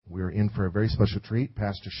in for a very special treat.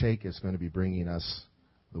 Pastor Shake is going to be bringing us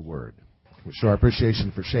the word. We show our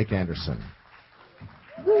appreciation for Shake Anderson.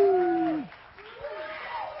 Woo!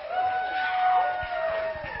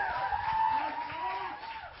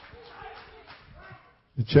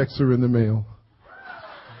 The checks are in the mail.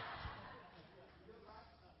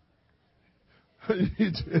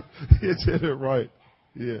 You did it right.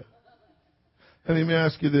 Yeah. And let me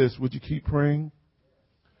ask you this. Would you keep praying?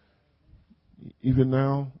 Even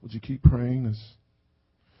now, would you keep praying? As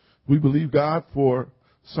we believe God for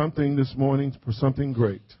something this morning, for something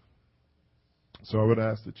great. So I would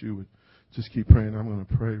ask that you would just keep praying. I'm going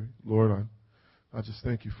to pray. Lord, I just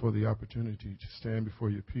thank you for the opportunity to stand before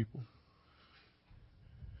your people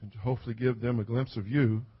and to hopefully give them a glimpse of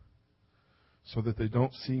you so that they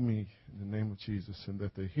don't see me in the name of Jesus, and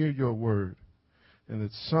that they hear your word, and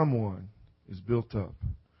that someone is built up,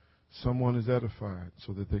 someone is edified,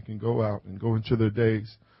 so that they can go out and go into their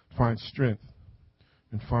days, find strength,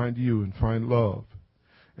 and find you, and find love,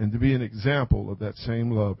 and to be an example of that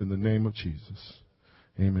same love in the name of Jesus.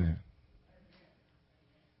 Amen.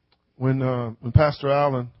 When Pastor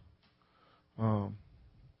Allen,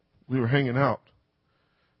 we were hanging out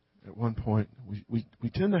at one point, we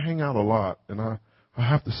tend to hang out a lot, and I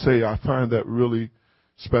have to say I find that really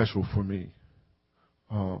special for me.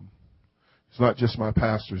 It's not just my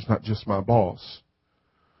pastor, it's not just my boss,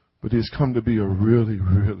 but he's come to be a really,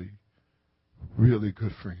 really, really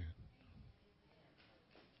good friend.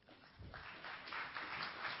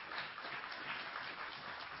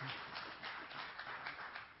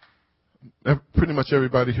 Pretty much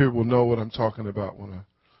everybody here will know what I'm talking about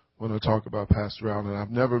when I talk about Pastor Allen.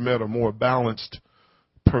 I've never met a more balanced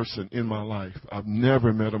person in my life. I've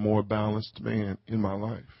never met a more balanced man in my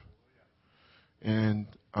life. And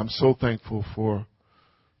I'm so thankful for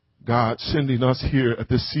God sending us here at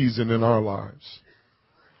this season in our lives.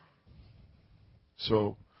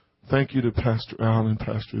 So thank you to Pastor Allen,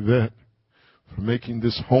 Pastor Yvette, for making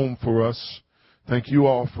this home for us. Thank you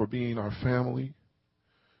all for being our family.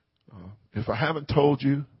 If I haven't told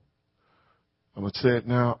you, I'm going to say it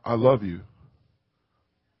now. I love you.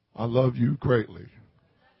 I love you greatly.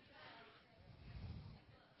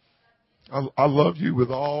 I love you with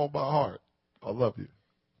all my heart. I love you.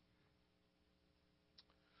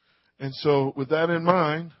 And so with that in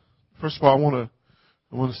mind, first of all,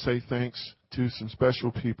 I want to say thanks to some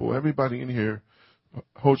special people. Everybody in here,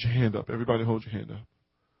 hold your hand up. Everybody hold your hand up.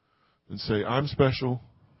 And say, I'm special,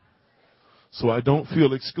 so I don't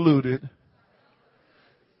feel excluded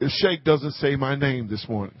if Shake doesn't say my name this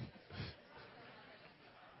morning.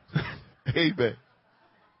 Amen.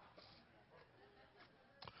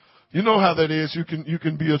 You know how that is. You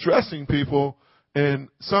can be addressing people, and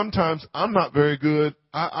sometimes I'm not very good.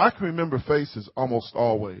 I can remember faces almost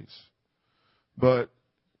always. But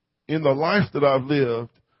in the life that I've lived,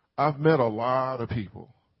 I've met a lot of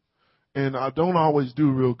people. And I don't always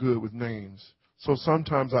do real good with names. So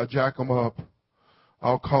sometimes I jack them up.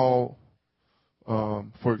 I'll call,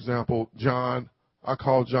 for example, John. I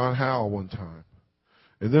called John Howell one time.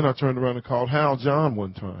 And then I turned around and called Hal John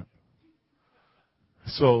one time.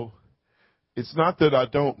 So it's not that I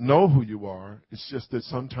don't know who you are. It's just that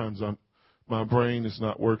sometimes my brain is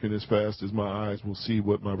not working as fast as my eyes will see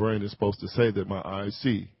what my brain is supposed to say that my eyes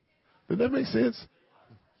see. Does that make sense?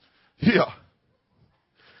 Yeah.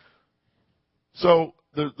 So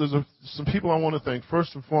there's some people I want to thank.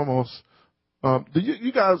 First and foremost,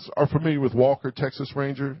 you guys are familiar with Walker, Texas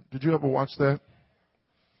Ranger? Did you ever watch that?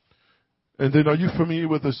 And then are you familiar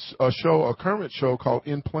with a current show called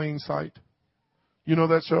In Plain Sight? You know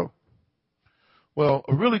that show? Well,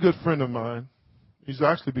 a really good friend of mine, he's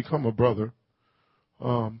actually become a brother.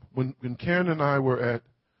 When Karen and I were at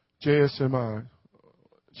JSMI,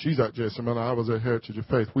 she's at JSMI, I was at Heritage of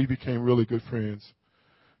Faith, we became really good friends.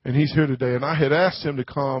 And he's here today, and I had asked him to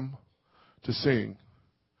come to sing.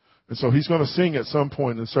 And so he's going to sing at some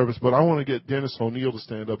point in the service, but I want to get Dennis O'Neill to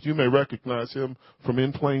stand up. You may recognize him from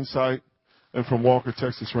In Plain Sight and from Walker,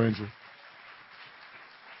 Texas Ranger.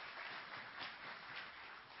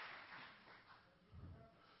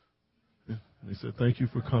 And he said, thank you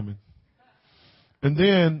for coming. And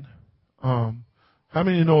then, how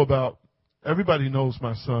many know about, everybody knows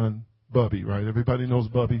my son, Bubby, right? Everybody knows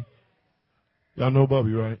Bubby? Y'all know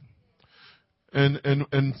Bubby, right? And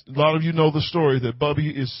a lot of you know the story that Bubby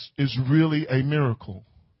is really a miracle.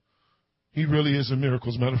 He really is a miracle.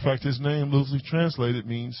 As a matter of fact, his name, loosely translated,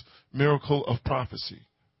 means miracle of prophecy.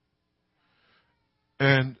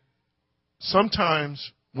 And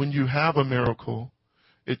sometimes when you have a miracle,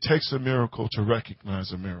 it takes a miracle to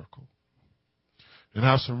recognize a miracle. And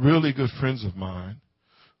I have some really good friends of mine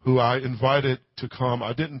who I invited to come.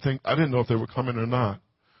 I didn't know if they were coming or not,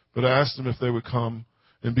 but I asked them if they would come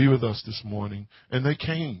and be with us this morning, and they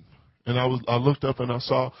came. And I looked up and I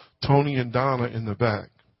saw Tony and Donna in the back.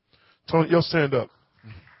 Tony, y'all stand up.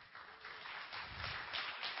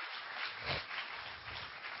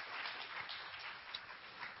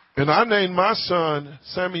 And I named my son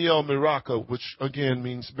Samuel Miraka, which again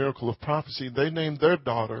means miracle of prophecy. They named their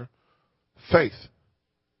daughter Faith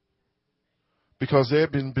because they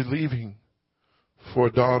had been believing for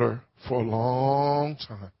a daughter for a long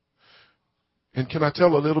time. And can I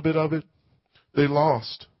tell a little bit of it? They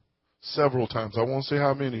lost several times. I won't say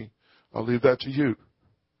how many. I'll leave that to you.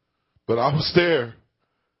 But I was there.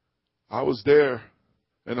 I was there,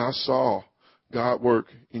 and I saw God work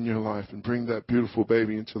in your life and bring that beautiful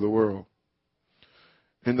baby into the world.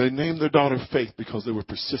 And they named their daughter Faith because they were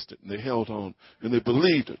persistent and they held on and they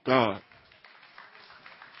believed in God.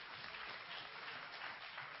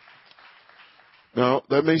 Now,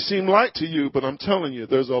 that may seem light to you, but I'm telling you,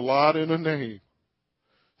 there's a lot in a name.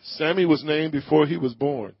 Sammy was named before he was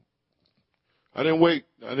born. I didn't wait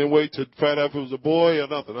to find out if it was a boy or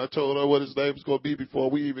nothing. I told her what his name was going to be before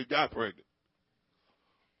we even got pregnant.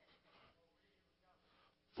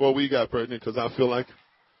 Before we got pregnant, because I feel like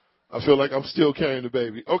I'm still carrying the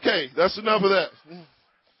baby. Okay, that's enough of that.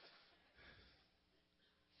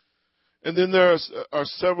 And then there are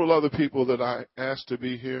several other people that I asked to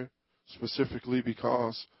be here specifically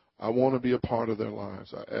because I want to be a part of their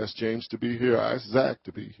lives. I asked James to be here. I asked Zach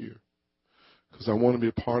to be here because I want to be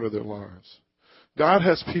a part of their lives. God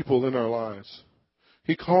has people in our lives.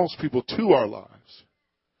 He calls people to our lives.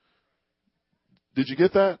 Did you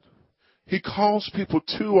get that? He calls people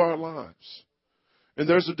to our lives. And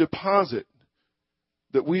there's a deposit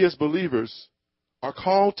that we as believers are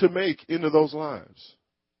called to make into those lives.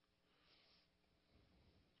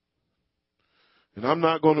 And I'm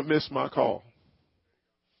not going to miss my call.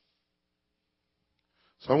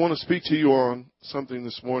 So I want to speak to you on something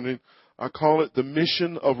this morning. I call it the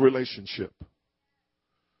mission of relationship.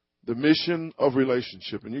 The mission of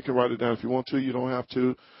relationship. And you can write it down if you want to. You don't have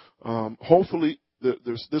to. Hopefully,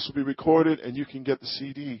 this will be recorded and you can get the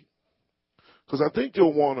CD. Because I think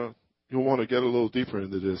you'll want to get a little deeper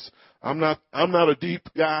into this. I'm not a deep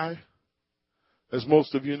guy, as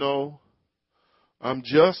most of you know. I'm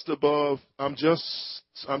simple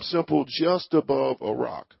just above a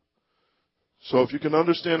rock. So if you can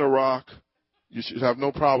understand a rock, you should have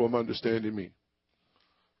no problem understanding me.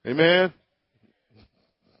 Amen?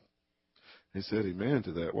 He said amen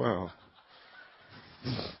to that. Wow.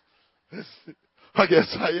 I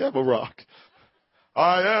guess I am a rock.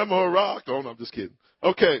 I am a rock. Oh, no, I'm just kidding.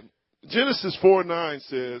 Okay. Genesis 4:9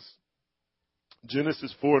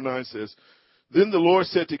 says, Then the Lord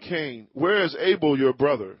said to Cain, Where is Abel your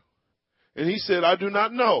brother? And he said, I do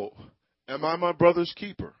not know. Am I my brother's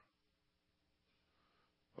keeper?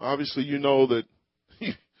 Obviously, you know that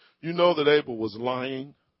Abel was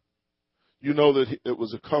lying. You know that it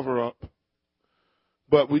was a cover-up.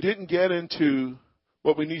 But we didn't get into,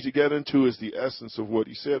 what we need to get into is the essence of what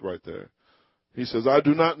he said right there. He says, I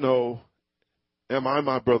do not know, am I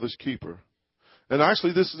my brother's keeper? And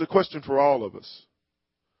actually, this is a question for all of us.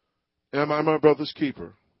 Am I my brother's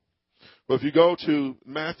keeper? But if you go to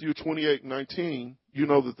Matthew 28:19, you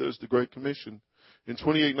know that there's the Great Commission. In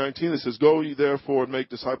 28:19, it says, Go ye therefore and make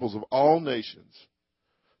disciples of all nations,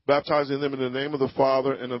 baptizing them in the name of the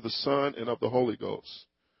Father and of the Son and of the Holy Ghost.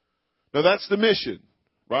 Now that's the mission,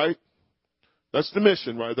 right? That's the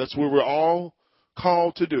mission, right? That's where we're all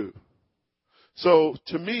called to do. So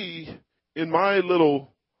to me, in my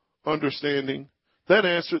little understanding, that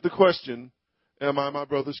answered the question, am I my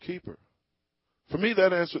brother's keeper? For me,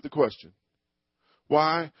 that answered the question.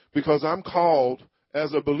 Why? Because I'm called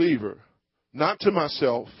as a believer, not to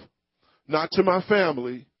myself, not to my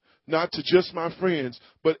family, not to just my friends,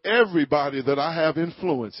 but everybody that I have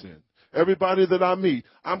influence in, everybody that I meet,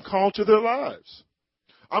 I'm called to their lives.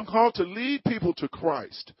 I'm called to lead people to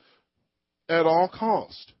Christ at all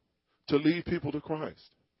cost, to lead people to Christ.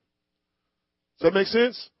 Does that make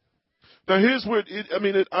sense? Now here's where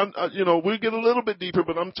we get a little bit deeper,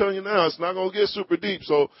 but I'm telling you now, it's not going to get super deep.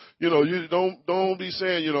 So, you don't be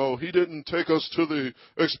saying, he didn't take us to the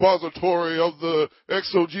expository of the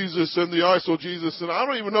exogesis and the isogesis, and I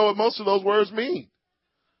don't even know what most of those words mean.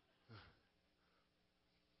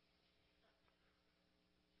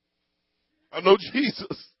 I know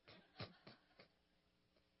Jesus.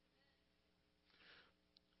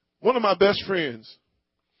 One of my best friends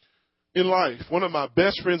in life,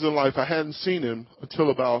 I hadn't seen him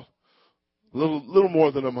until about a little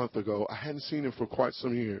more than a month ago. I hadn't seen him for quite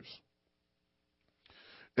some years.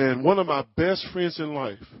 And one of my best friends in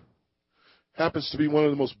life happens to be one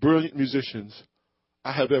of the most brilliant musicians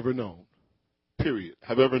I have ever known, period,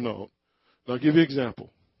 have ever known. And I'll give you an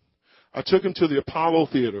example. I took him to the Apollo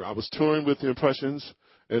Theater. I was touring with the Impressions,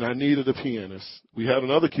 and I needed a pianist. We had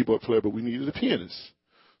another keyboard player, but we needed a pianist.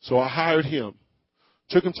 So I hired him,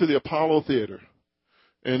 took him to the Apollo Theater.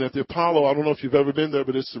 And at the Apollo, I don't know if you've ever been there,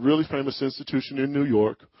 but it's a really famous institution in New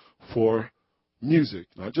York for music,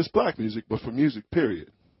 not just black music, but for music,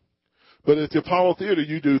 period. But at the Apollo Theater,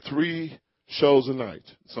 you do 3 shows a night,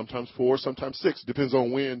 sometimes 4, sometimes 6. Depends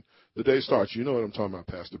on when the day starts. You know what I'm talking about,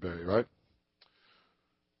 Pastor Barry, right?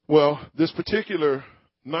 Well, this particular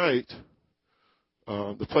night,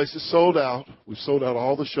 the place is sold out. We've sold out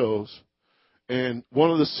all the shows. And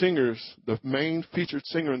one of the singers, the main featured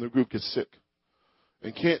singer in the group, gets sick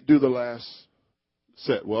and can't do the last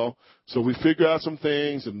set. Well, so we figure out some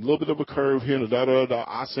things and a little bit of a curve here and da-da-da-da.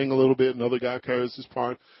 I sing a little bit, another guy carries his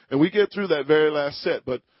part. And we get through that very last set,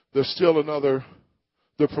 but there's still another.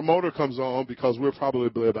 The promoter comes on because we're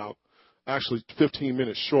probably about actually 15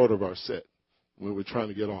 minutes short of our set when we're trying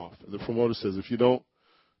to get off. And the promoter says, if you don't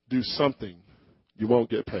do something, you won't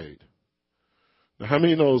get paid. Now, how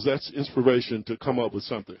many knows that's inspiration to come up with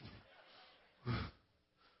something?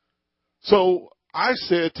 So I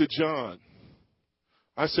said to John,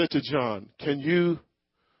 can you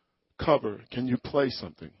cover? Can you play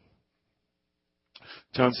something?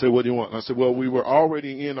 John said, what do you want? And I said, well, we were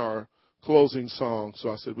already in our closing song.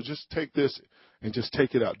 So I said, well, just take this and just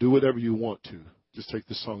take it out. Do whatever you want to. Just take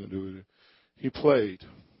this song and do it. He played,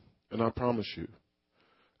 and I promise you,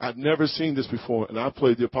 I'd never seen this before, and I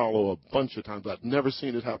played the Apollo a bunch of times. I'd never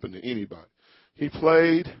seen it happen to anybody. He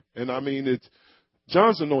played, and I mean,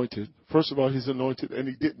 John's anointed. First of all, he's anointed, and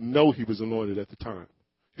he didn't know he was anointed at the time.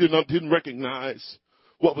 He didn't recognize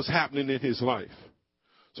what was happening in his life.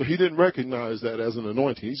 So he didn't recognize that as an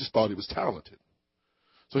anointing. He just thought he was talented.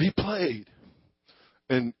 So he played.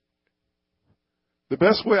 And the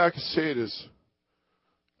best way I can say it is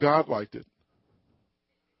God liked it.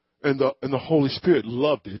 And the Holy Spirit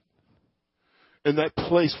loved it. And that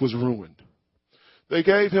place was ruined. They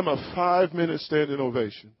gave him a 5-minute standing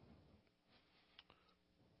ovation.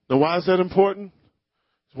 Now, why is that important?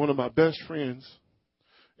 He's one of my best friends.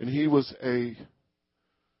 And he was a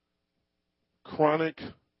chronic,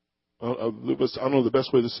 I don't know the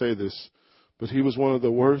best way to say this, but he was one of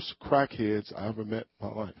the worst crackheads I ever met in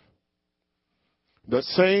my life. That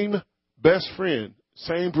same best friend,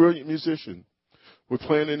 same brilliant musician, we're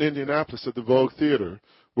playing in Indianapolis at the Vogue Theater.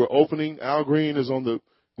 We're opening for Al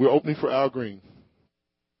Green.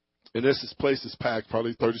 And this place is packed,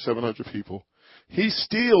 probably 3,700 people. He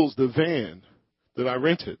steals the van that I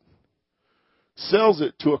rented, sells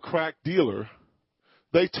it to a crack dealer.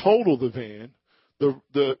 They total the van.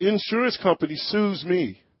 The insurance company sues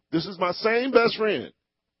me. This is my same best friend.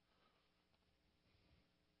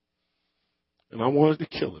 And I wanted to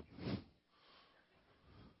kill him.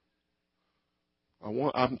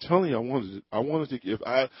 I'm telling you, I wanted to give.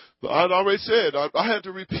 I'd already said I had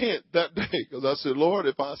to repent that day because I said, Lord,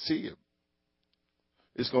 if I see him,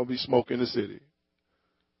 it's going to be smoke in the city.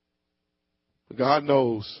 God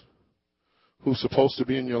knows who's supposed to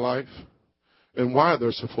be in your life and why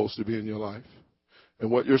they're supposed to be in your life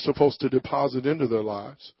and what you're supposed to deposit into their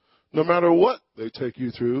lives. No matter what they take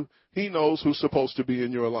you through, he knows who's supposed to be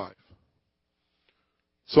in your life.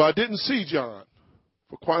 So I didn't see John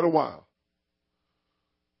for quite a while.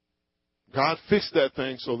 God fixed that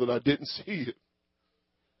thing so that I didn't see it.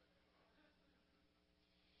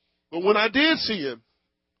 But when I did see him,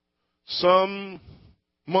 some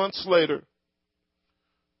months later,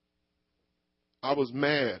 I was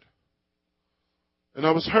mad. And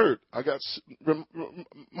I was hurt.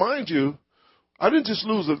 Mind you, I didn't just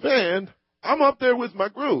lose a van. I'm up there with my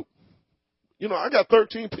group. You know, I got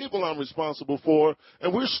 13 people I'm responsible for,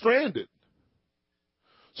 and we're stranded.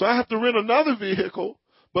 So I have to rent another vehicle.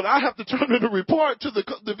 But I have to turn in a report to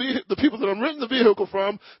the people that I'm renting the vehicle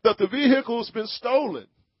from that the vehicle has been stolen.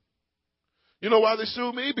 You know why they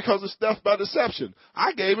sued me? Because it's theft by deception.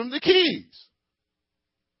 I gave them the keys.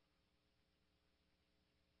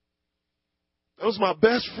 That was my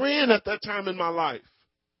best friend at that time in my life.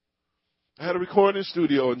 I had a recording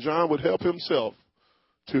studio, and John would help himself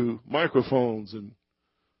to microphones and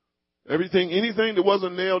everything, anything that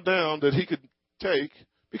wasn't nailed down that he could take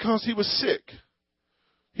because he was sick.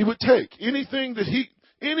 He would take anything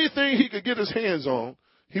he could get his hands on,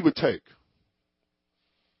 he would take.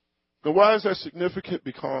 Now, why is that significant?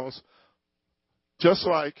 Because just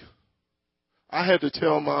like I had to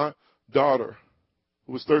tell my daughter,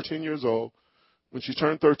 who was 13 years old, when she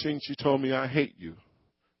turned 13, she told me, I hate you.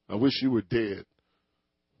 I wish you were dead.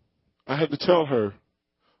 I had to tell her,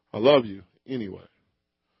 I love you anyway.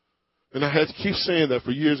 And I had to keep saying that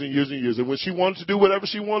for years and years and years. And when she wanted to do whatever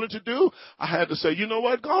she wanted to do, I had to say, you know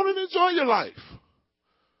what? Go on and enjoy your life.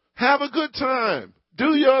 Have a good time.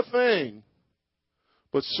 Do your thing.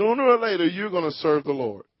 But sooner or later, you're going to serve the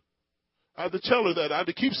Lord. I had to tell her that. I had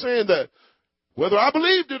to keep saying that, whether I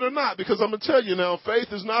believed it or not, because I'm going to tell you now, faith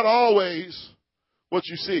is not always what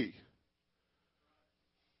you see.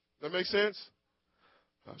 That make sense?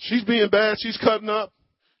 She's being bad. She's cutting up.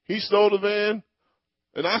 He stole the van.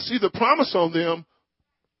 And I see the promise on them,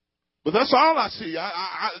 but that's all I see.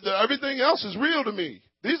 Everything else is real to me.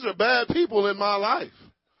 These are bad people in my life.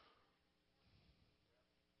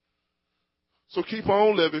 So keep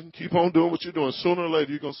on living. Keep on doing what you're doing. Sooner or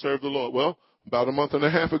later, you're going to serve the Lord. Well, about a month and a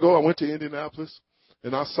half ago, I went to Indianapolis,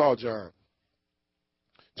 and I saw John.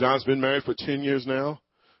 John's been married for 10 years now.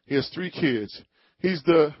 He has 3 kids. He's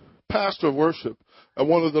the pastor of worship at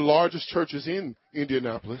one of the largest churches in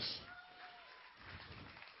Indianapolis.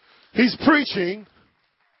 He's preaching.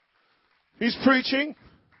 He's preaching.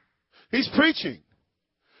 He's preaching.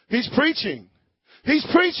 He's preaching. He's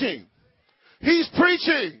preaching. He's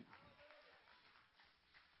preaching.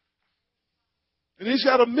 And he's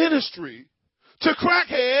got a ministry to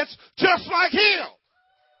crackheads just like him.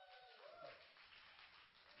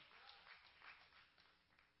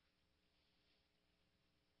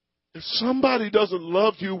 If somebody doesn't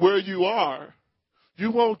love you where you are, you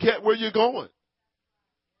won't get where you're going.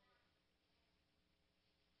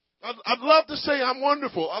 I'd love to say I'm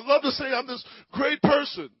wonderful. I'd love to say I'm this great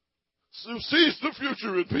person who sees the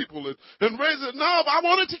future in people and raises it. No, I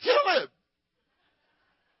wanted to kill him.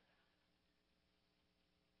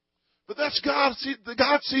 But that's God.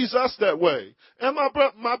 God sees us that way. Am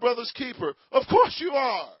I my brother's keeper? Of course you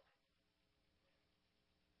are.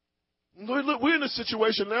 We're in a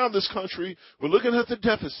situation now in this country, we're looking at the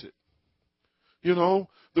deficit. You know,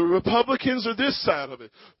 the Republicans are this side of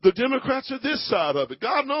it. The Democrats are this side of it.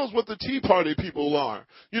 God knows what the Tea Party people are.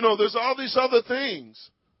 You know, there's all these other things.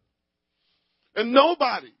 And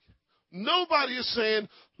nobody is saying,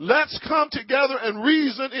 let's come together and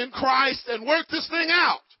reason in Christ and work this thing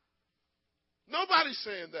out. Nobody's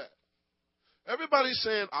saying that. Everybody's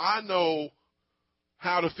saying, I know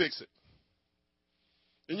how to fix it.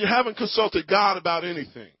 And you haven't consulted God about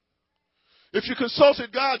anything. If you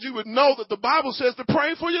consulted God, you would know that the Bible says to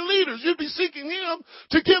pray for your leaders. You'd be seeking Him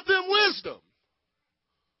to give them wisdom.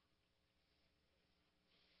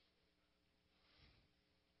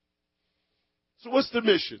 So what's the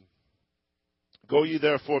mission? Go ye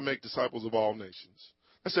therefore make disciples of all nations.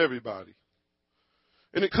 That's everybody.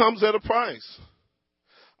 And it comes at a price.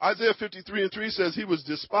 Isaiah 53:3 says he was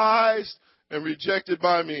despised and rejected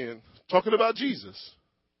by men. Talking about Jesus.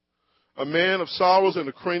 A man of sorrows and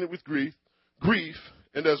acquainted with grief,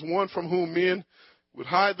 and as one from whom men would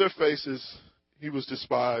hide their faces, he was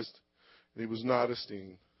despised, and he was not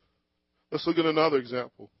esteemed. Let's look at another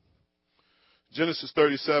example. Genesis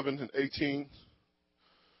 37:18.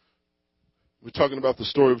 We're talking about the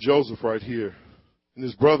story of Joseph right here. And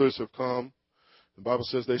his brothers have come. The Bible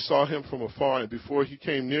says they saw him from afar, and before he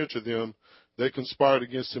came near to them, they conspired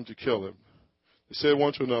against him to kill him. They said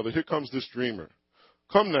one to another, here comes this dreamer.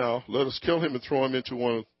 Come now, let us kill him and throw him into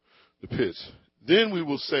one of the pits. Then we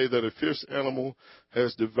will say that a fierce animal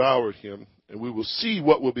has devoured him, and we will see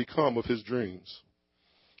what will become of his dreams.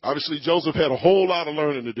 Obviously, Joseph had a whole lot of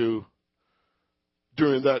learning to do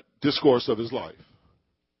during that discourse of his life.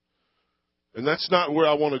 And that's not where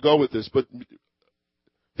I want to go with this, but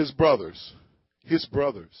his brothers.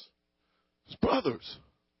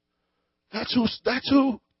 That's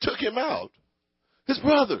who took him out. His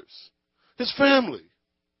brothers, his family.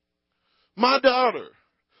 My daughter,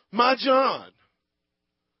 my John.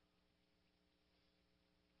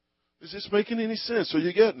 Is this making any sense? Are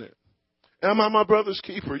you getting it? Am I my brother's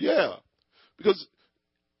keeper? Yeah. Because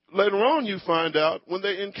later on you find out when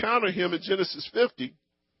they encounter him in Genesis 50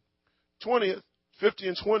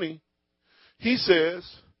 and 20, he says,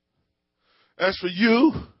 as for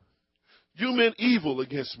you, you meant evil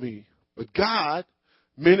against me, but God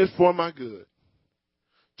meant it for my good,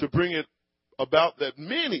 to bring it about that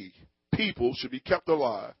many people should be kept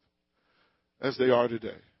alive as they are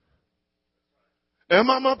today. Am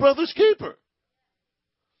I my brother's keeper?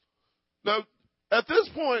 Now, at this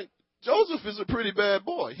point, Joseph is a pretty bad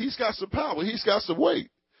boy. He's got some power. He's got some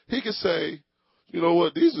weight. He can say, you know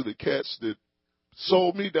what, these are the cats that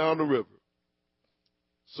sold me down the river.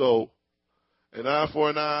 So, an eye for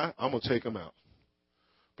an eye, I'm going to take them out.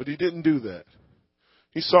 But he didn't do that.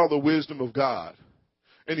 He saw the wisdom of God.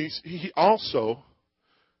 And he also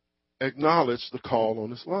acknowledged the call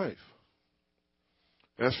on his life.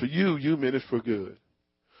 As for you, you meant it for good.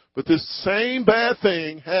 But this same bad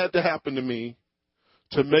thing had to happen to me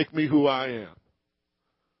to make me who I am.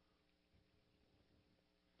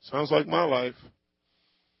 Sounds like my life.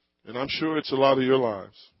 And I'm sure it's a lot of your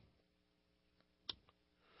lives.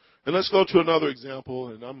 And let's go to another example,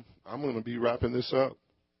 and I'm going to be wrapping this up.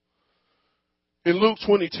 In Luke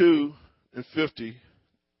 22:50,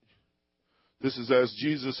 this is as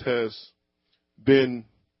Jesus has been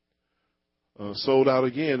sold out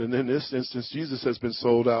again. And in this instance, Jesus has been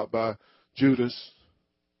sold out by Judas,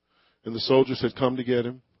 and the soldiers had come to get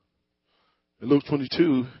him. In Luke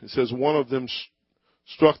 22, it says, one of them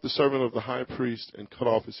struck the servant of the high priest and cut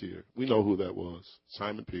off his ear. We know who that was,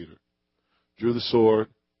 Simon Peter. Drew the sword,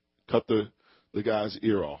 cut the guy's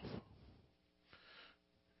ear off.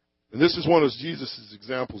 And this is one of Jesus'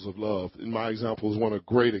 examples of love. In my example, is one a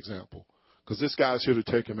great example. Because this guy's here to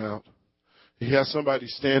take him out. He has somebody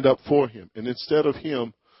stand up for him. And instead of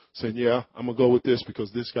him saying, yeah, I'm going to go with this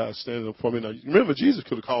because this guy's standing up for me. Now, remember, Jesus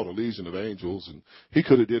could have called a legion of angels, and he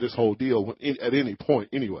could have did this whole deal at any point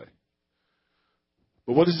anyway.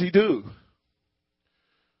 But what does he do?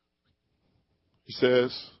 He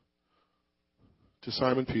says to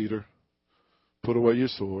Simon Peter, put away your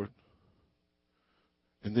sword.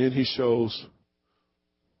 And then he shows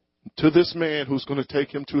to this man who's going to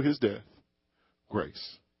take him to his death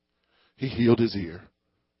grace. He healed his ear.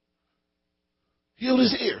 Healed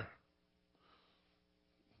his ear.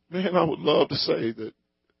 Man, I would love to say that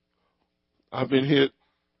I've been hit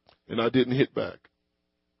and I didn't hit back.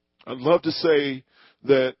 I'd love to say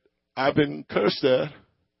that I've been cursed at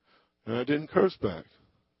and I didn't curse back.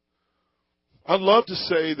 I'd love to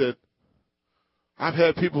say that I've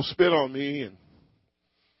had people spit on me and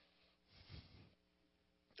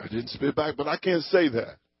I didn't spit back, but I can't say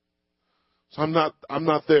that. So I'm not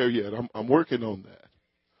there yet. I'm working on that.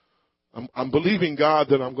 I'm believing God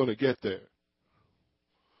that I'm going to get there.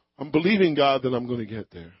 I'm believing God that I'm going to get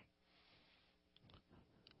there.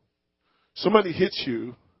 Somebody hits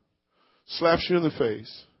you, slaps you in the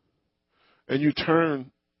face, and you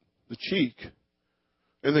turn the cheek,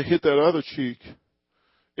 and they hit that other cheek.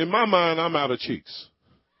 In my mind, I'm out of cheeks.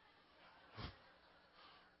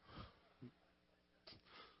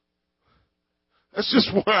 That's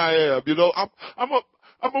just where I am, you know.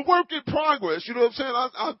 I'm a work in progress, you know what I'm saying?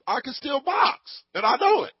 I can still box, and I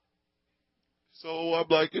know it. So I'm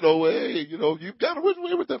like, you know, hey, you know, you got to win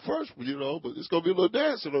with that first one, you know, but it's going to be a little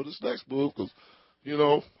dancing on this next move because, you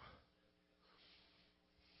know.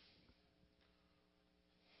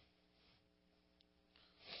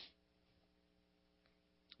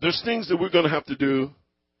 There's things that we're going to have to do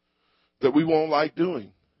that we won't like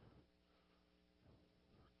doing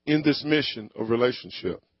in this mission of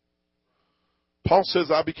relationship. Paul says,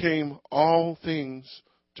 I became all things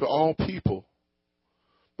to all people.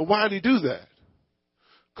 But why did he do that?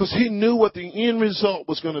 Because he knew what the end result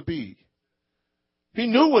was going to be. He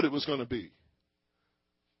knew what it was going to be.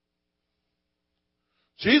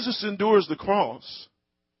 Jesus endures the cross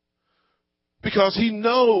because he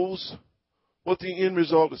knows what the end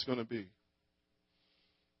result is going to be.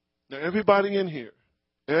 Now, everybody in here,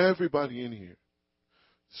 it's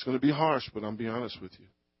going to be harsh, but I'm being honest with you.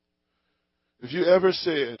 If you ever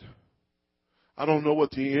said, I don't know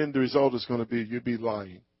what the end result is going to be, you'd be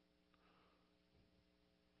lying.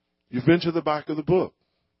 You've been to the back of the book.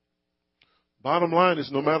 Bottom line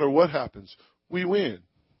is, no matter what happens, we win.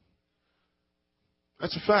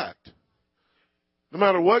 That's a fact. No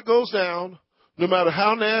matter what goes down, no matter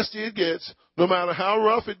how nasty it gets, no matter how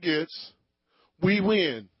rough it gets, we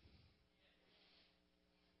win.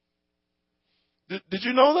 Did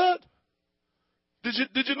you know that?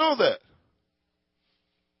 Did you know that?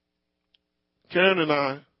 Karen and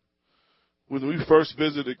I, when we first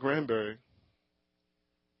visited Granbury,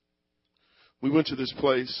 we went to this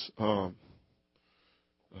place,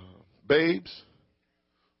 Babes.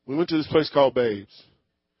 We went to this place called Babes.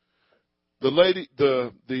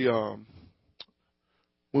 The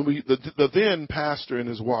then pastor and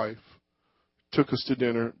his wife took us to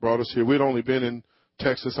dinner, brought us here. We'd only been in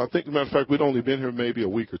Texas. I think, as a matter of fact, we'd only been here maybe a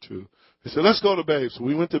week or two. They said, let's go to Babes. So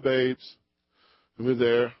we went to Babes, and we were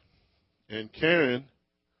there, and Karen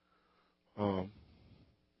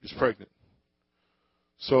is pregnant.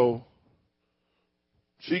 So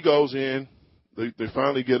she goes in. They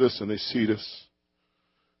finally get us, and they seat us.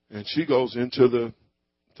 And she goes into the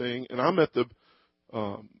thing, and I'm at the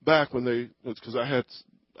back because I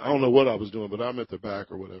don't know what I was doing, but I'm at the back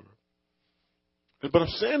or whatever. But I'm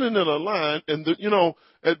standing in a line, and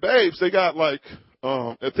at Babes they got like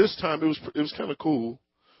at this time it was kind of cool.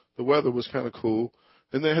 The weather was kind of cool,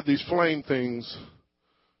 and they had these flame things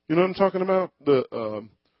You know what I'm talking about? The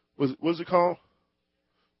what's it called?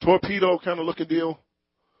 Torpedo kind of looking deal.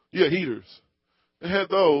 Yeah, heaters. They had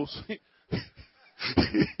those.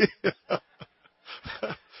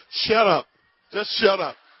 Shut up. Just shut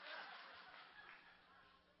up.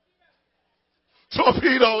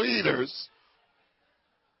 Torpedo eaters.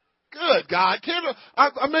 Good God.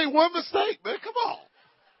 I made one mistake, man. Come on.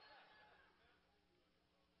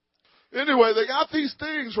 Anyway, they got these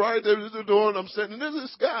things, right? They're doing, I'm sitting, and there's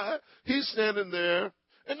this guy. He's standing there.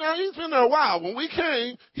 And now he's been there a while. When we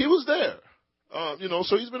came, he was there.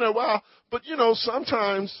 So he's been there a while. But,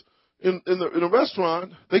 sometimes in a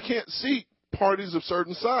restaurant, they can't seat parties of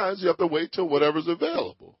certain size. You have to wait till whatever's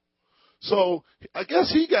available. So I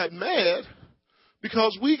guess he got mad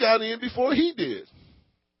because we got in before he did.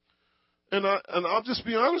 And I'll just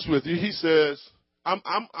be honest with you. He says, I'm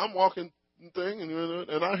walking thing,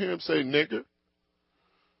 and I hear him say, nigger.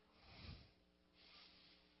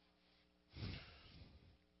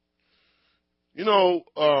 We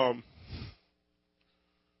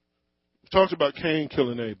talked about Cain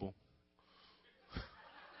killing Abel.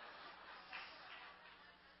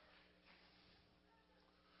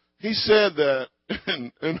 He said that,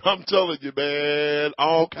 and I'm telling you, man,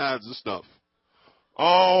 all kinds of stuff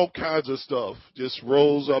just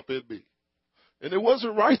rose up in me. And it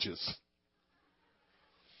wasn't righteous.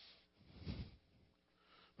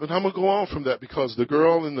 But I'm going to go on from that because the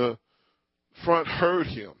girl in the front heard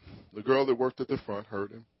him. The girl that worked at the front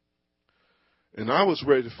heard him. And I was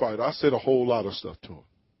ready to fight. I said a whole lot of stuff to him.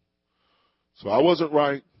 So I wasn't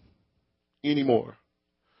right anymore.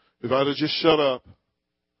 If I'd have just shut up,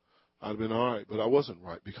 I'd have been all right. But I wasn't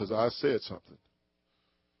right because I said something.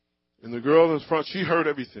 And the girl in the front, she heard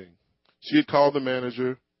everything. She had called the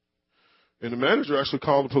manager. And the manager actually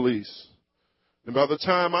called the police. And by the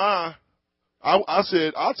time I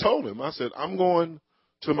told him, I said, I'm going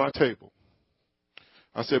to my table.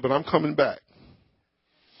 I said, but I'm coming back.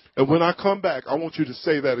 And when I come back, I want you to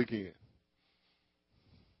say that again.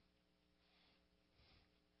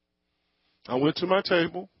 I went to my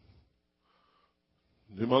table,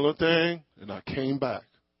 did my little thing, and I came back.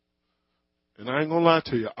 And I ain't going to lie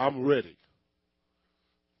to you, I'm ready.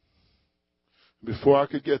 Before I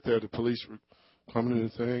could get there, the police were coming to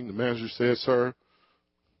the thing. The manager said, sir,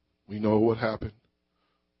 we know what happened.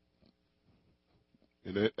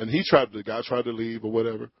 And the guy tried to leave or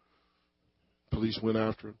whatever. Police went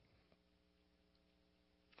after him.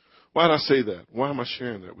 Why did I say that? Why am I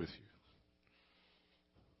sharing that with you?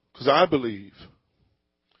 Because I believe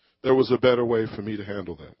there was a better way for me to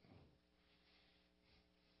handle that.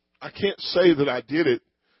 I can't say that I did it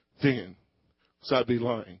then, because I'd be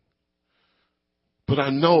lying. But I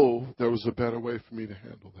know there was a better way for me to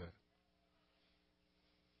handle that.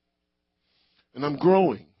 And I'm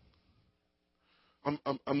growing.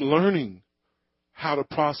 I'm learning how to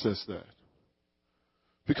process that.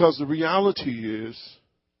 Because the reality is,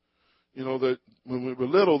 that when we were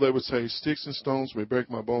little, they would say, sticks and stones may break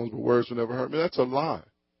my bones, but words will never hurt me. That's a lie.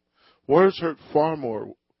 Words hurt far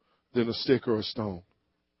more than a stick or a stone.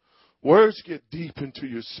 Words get deep into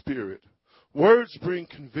your spirit. Words bring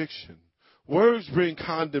conviction. Words bring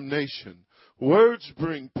condemnation. Words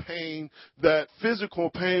bring pain that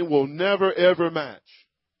physical pain will never, ever match.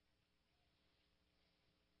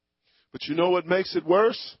 But you know what makes it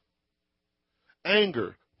worse?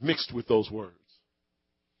 Anger mixed with those words.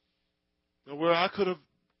 And where I could have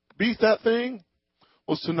beat that thing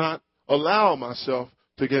was to not allow myself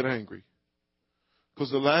to get angry.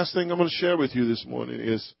 Because the last thing I'm going to share with you this morning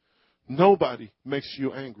is nobody makes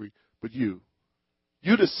you angry but you.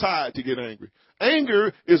 You decide to get angry.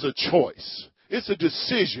 Anger is a choice. It's a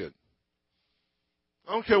decision.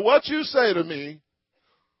 I don't care what you say to me.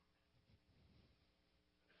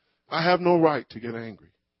 I have no right to get angry.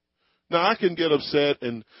 Now, I can get upset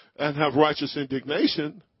and have righteous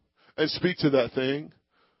indignation and speak to that thing,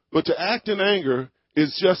 but to act in anger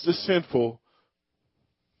is just as sinful.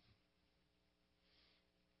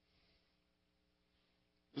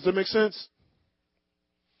 Does that make sense?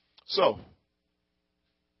 So,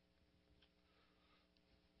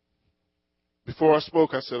 before I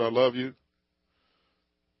spoke, I said, I love you.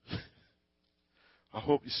 I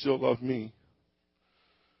hope you still love me.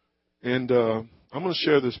 And I'm going to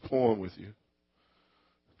share this poem with you.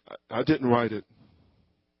 I didn't write it.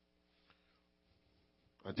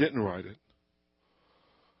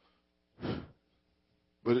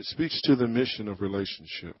 But it speaks to the mission of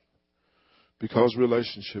relationship. Because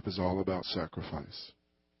relationship is all about sacrifice.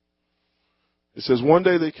 It says, one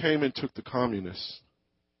day they came and took the communists.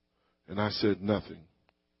 And I said nothing.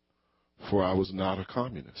 For I was not a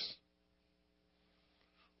communist.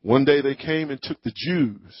 One day they came and took the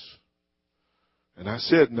Jews, and I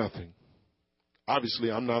said nothing.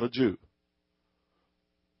 Obviously, I'm not a Jew.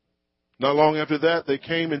 Not long after that, they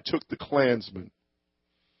came and took the Klansmen,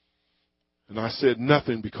 and I said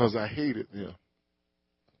nothing because I hated them.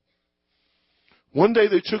 One day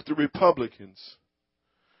they took the Republicans,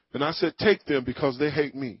 and I said, take them because they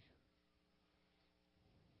hate me.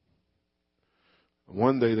 And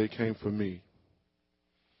one day they came for me,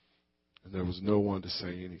 and there was no one to say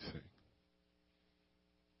anything.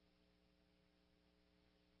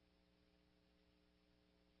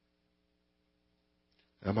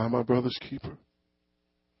 Am I my brother's keeper?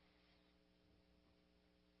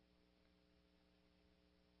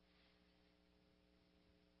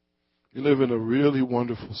 You live in a really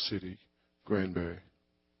wonderful city, Granbury.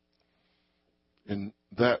 And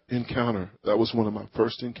that encounter, that was one of my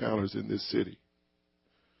first encounters in this city.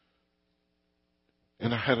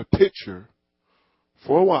 And I had a picture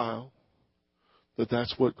for a while that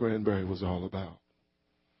that's what Granbury was all about.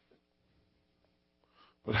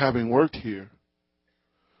 But having worked here,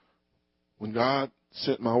 when God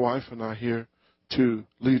sent my wife and I here to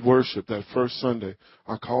lead worship that first Sunday,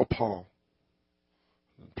 I called Paul.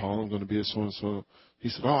 Paul, I'm going to be at so-and-so. He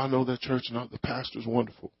said, oh, I know that church now. The pastor's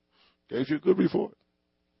wonderful. Gave you a good report.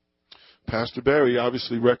 Pastor Barry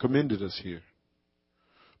obviously recommended us here.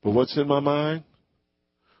 But what's in my mind?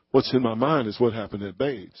 What's in my mind is what happened at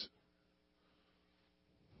Babes.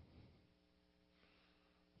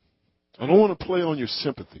 I don't want to play on your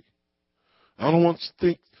sympathy. I don't want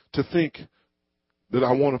to think that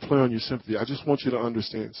I want to play on your sympathy. I just want you to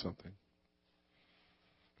understand something.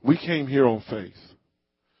 We came here on faith.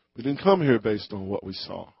 We didn't come here based on what we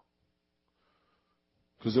saw.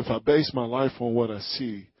 Because if I base my life on what I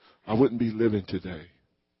see, I wouldn't be living today.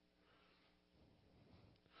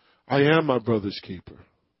 I am my brother's keeper.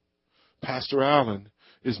 Pastor Allen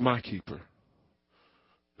is my keeper.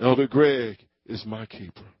 Elder Greg is my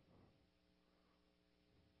keeper.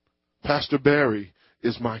 Pastor Barry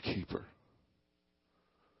is my keeper.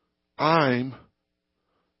 I'm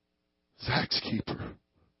Zach's keeper.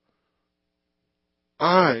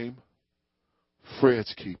 I'm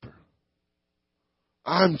Fred's keeper.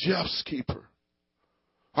 I'm Jeff's keeper.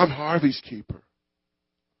 I'm Harvey's keeper.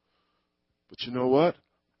 But you know what?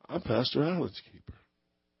 I'm Pastor Allen's keeper.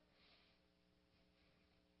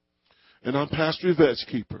 And I'm Pastor Yvette's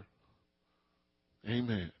keeper.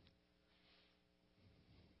 Amen.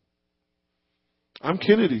 I'm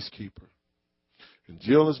Kennedy's keeper. And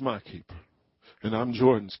Jill is my keeper. And I'm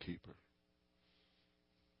Jordan's keeper.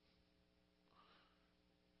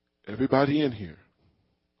 Everybody in here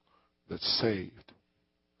that's saved,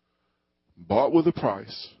 bought with a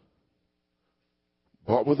price,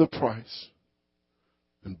 bought with a price,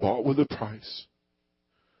 and bought with a price,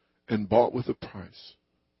 and bought with a price.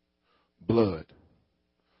 Blood.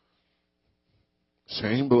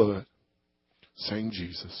 Same blood, same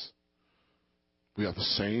Jesus. We have the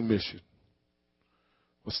same mission.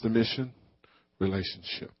 What's the mission?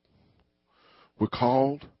 Relationship. We're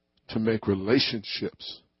called to make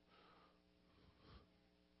relationships.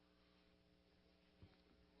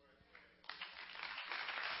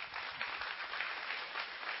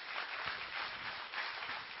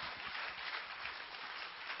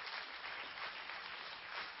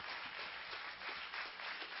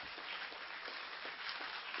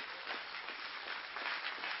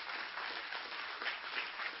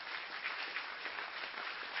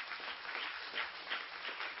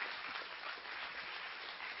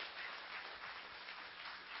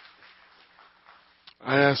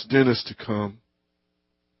 I asked Dennis to come,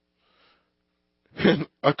 and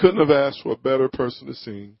I couldn't have asked for a better person to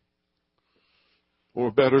sing or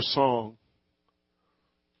a better song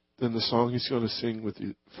than the song he's going to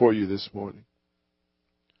sing for you this morning.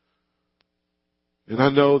 And I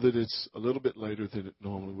know that it's a little bit later than it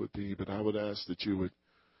normally would be, but I would ask that you would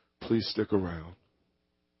please stick around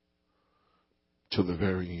till the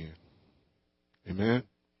very end. Amen?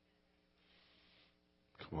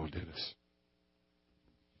 Come on, Dennis.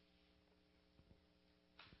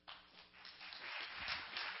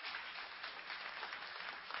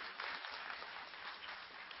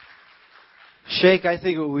 Shake, I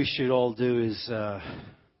think what we should all do is, for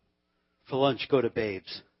lunch, go to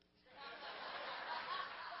Babes.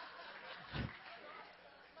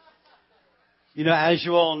 You know, as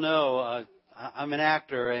you all know, I'm an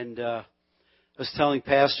actor, and I was telling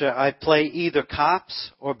Pastor I play either cops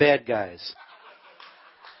or bad guys.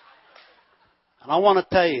 And I want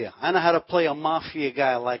to tell you, I know how to play a mafia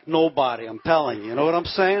guy like nobody, I'm telling you. You know what I'm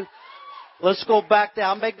saying? Let's go back there.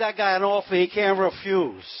 I'll make that guy an offer he can't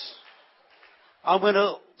refuse. I'm going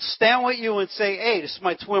to stand with you and say, hey, this is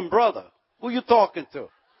my twin brother. Who you talking to?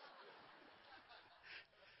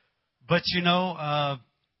 But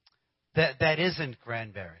that isn't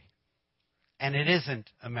Granbury. And it isn't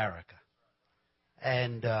America.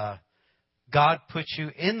 And God put you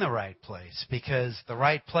in the right place because the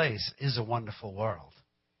right place is a wonderful world.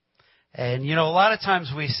 And, a lot of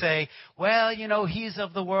times we say, well, he's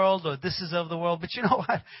of the world or this is of the world. But you know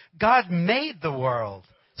what? God made the world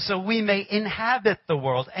so we may inhabit the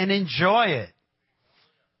world and enjoy it.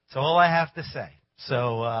 That's all I have to say.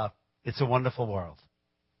 So it's a wonderful world.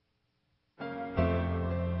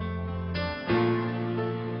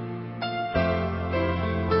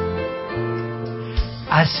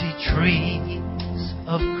 I see trees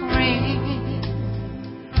of green,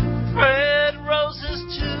 red roses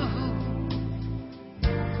too.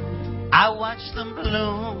 I watch them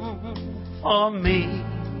bloom for me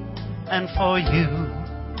and for you.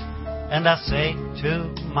 And I say to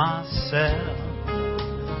myself,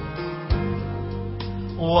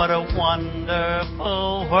 what a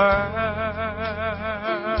wonderful world.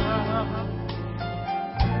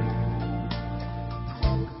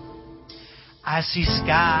 I see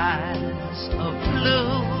skies of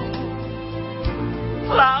blue,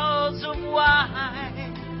 clouds of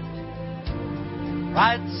white,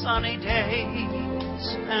 bright sunny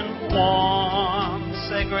days and warm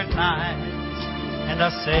sacred nights. And I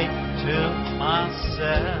say to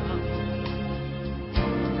myself,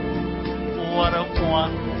 what a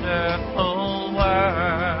wonderful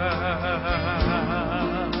world.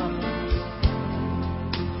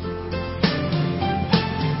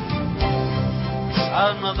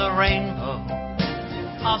 Another rainbow,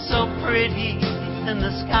 all so pretty in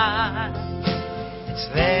the sky. It's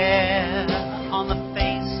there on the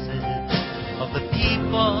faces of the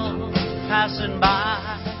people passing by.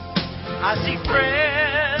 I see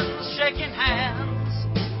friends shaking hands,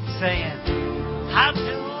 saying, how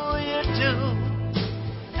do you do?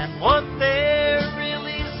 And what they're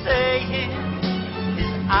really saying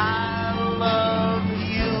is, I love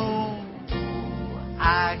you.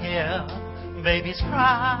 I hear babies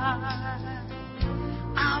cry,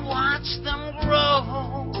 I watch them grow.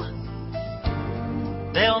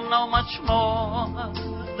 They'll know much more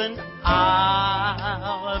than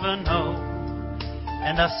I'll ever know.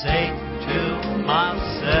 And I say to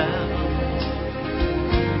myself,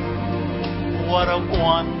 what a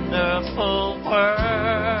wonderful world.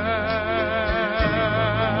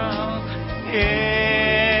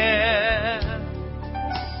 Yeah,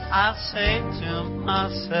 I say to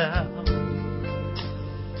myself,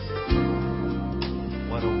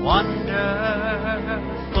 what a wonderful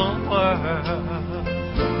world.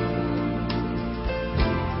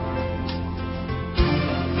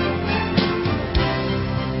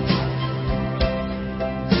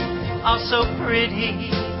 All so pretty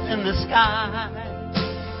in the sky.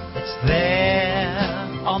 It's there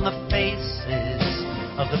on the faces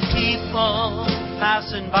of the people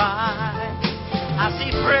passing by. I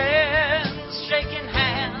see friends shaking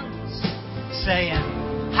hands, saying,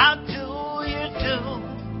 how do you do?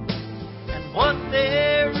 And what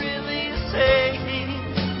they're really saying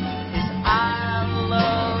is, I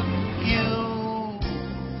love you.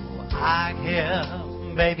 I hear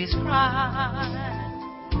babies cry,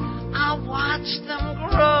 I watch them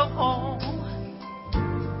grow.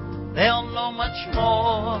 They'll know much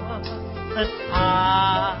more than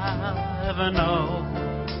I'll ever know.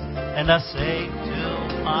 And I say to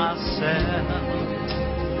myself,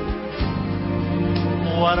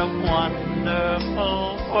 what a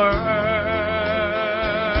wonderful world.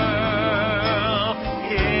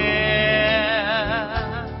 Yeah,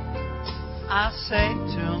 I say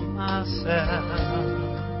to myself,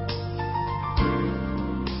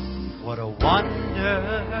 what a wonderful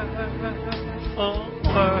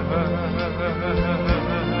world.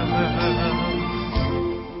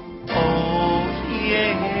 Oh,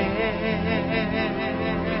 yeah.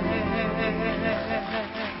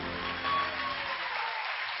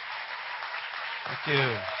 Thank you.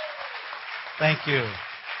 Thank you.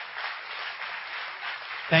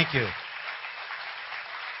 Thank you.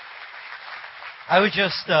 I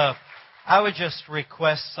would just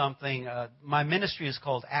request something. My ministry is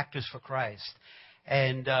called Actors for Christ.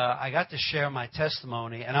 And I got to share my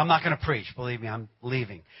testimony. And I'm not going to preach. Believe me, I'm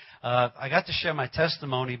leaving. I got to share my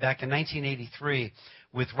testimony back in 1983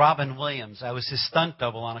 with Robin Williams. I was his stunt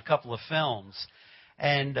double on a couple of films.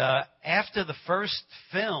 And after the first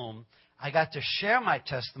film, I got to share my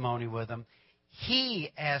testimony with him.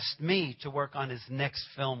 He asked me to work on his next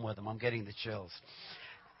film with him. I'm getting the chills.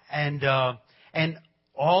 And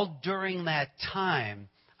all during that time,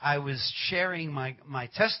 I was sharing my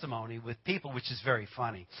testimony with people, which is very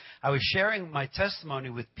funny. I was sharing my testimony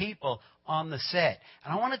with people on the set.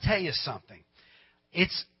 And I want to tell you something.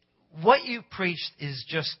 It's what you preached is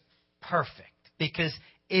just perfect, because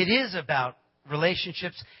it is about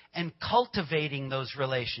relationships and cultivating those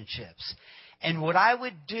relationships. And what I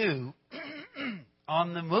would do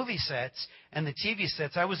on the movie sets and the TV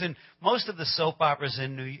sets, I was in most of the soap operas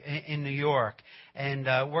in New York, and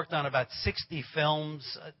worked on about 60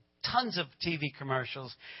 films, tons of TV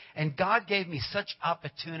commercials. And God gave me such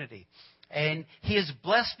opportunity. And He has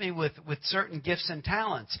blessed me with certain gifts and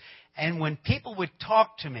talents. And when people would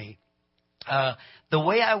talk to me, the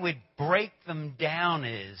way I would break them down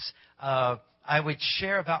is I would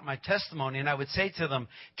share about my testimony, and I would say to them,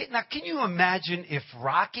 now, can you imagine if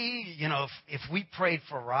Rocky, if we prayed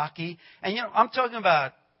for Rocky? And, I'm talking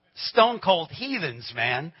about stone cold heathens,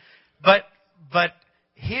 man. But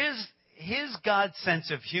here's God's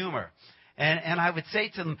sense of humor. And I would say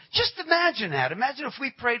to them, just imagine that. Imagine if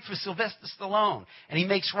we prayed for Sylvester Stallone, and he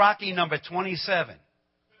makes Rocky number 27.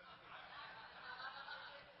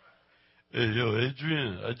 Hey,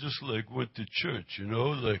 Adrian, I just went to church,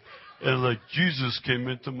 and Jesus came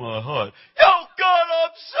into my heart. Yo, God,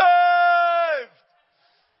 I'm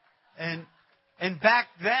saved! And back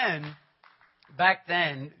then,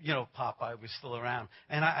 Popeye was still around.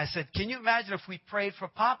 And I said, can you imagine if we prayed for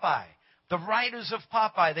Popeye? The writers of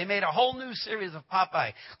Popeye, they made a whole new series of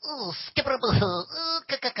Popeye. Ooh, skip-a-boo-hoo.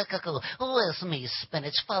 Ooh, bless me,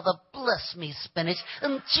 spinach. Father, bless me, spinach.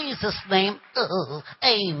 In Jesus' name, ooh,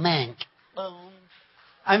 amen. Boom.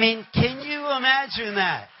 I mean, can you imagine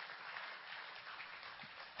that?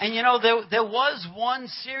 And there was one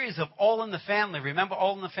series of All in the Family. Remember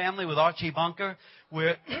All in the Family with Archie Bunker?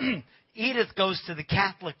 Where Edith goes to the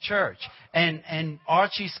Catholic Church. And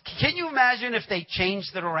Archie's... Can you imagine if they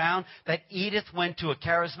changed it around, that Edith went to a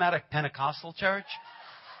charismatic Pentecostal church?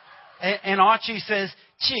 And Archie says,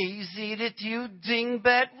 geez, Edith, you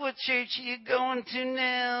dingbat, what church are you going to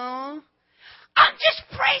now? I'm just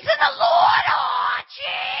praising the Lord, Archie!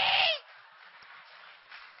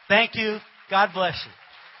 Thank you. God bless you.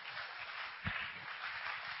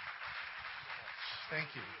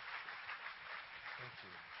 Thank you.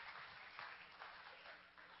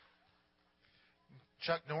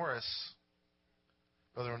 Chuck Norris,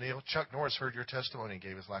 Brother O'Neill, Chuck Norris heard your testimony and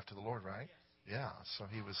gave his life to the Lord, right? Yeah, so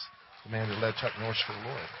he was the man who led Chuck Norris to the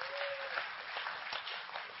Lord.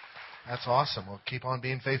 That's awesome. Well, keep on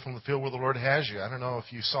being faithful in the field where the Lord has you. I don't know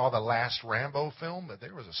if you saw the last Rambo film, but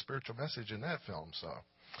there was a spiritual message in that film. So,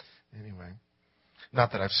 anyway,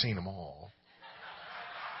 not that I've seen them all.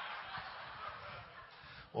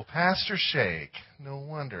 Well, Pastor Shake, no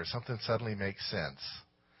wonder. Something suddenly makes sense.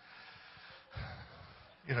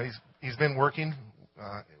 He's been working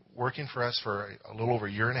for us for a little over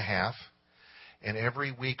a year and a half. And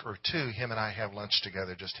every week or two, him and I have lunch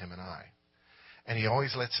together, just him and I. And he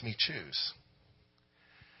always lets me choose.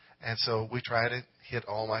 And so we try to hit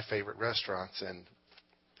all my favorite restaurants. And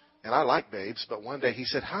I like Babes, but one day he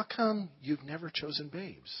said, how come you've never chosen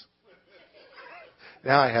Babes?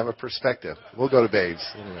 Now I have a perspective. We'll go to Babes.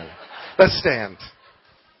 Anyway, let's stand.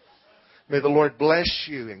 May the Lord bless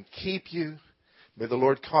you and keep you. May the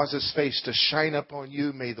Lord cause His face to shine upon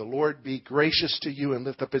you. May the Lord be gracious to you and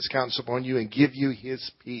lift up His countenance upon you and give you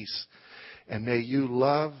His peace. And may you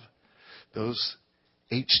love those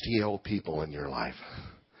HTL people in your life,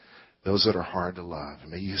 those that are hard to love.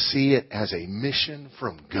 May you see it as a mission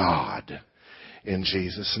from God in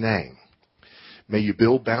Jesus' name. May you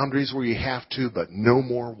build boundaries where you have to, but no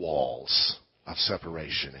more walls of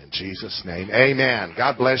separation in Jesus' name. Amen.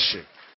 God bless you.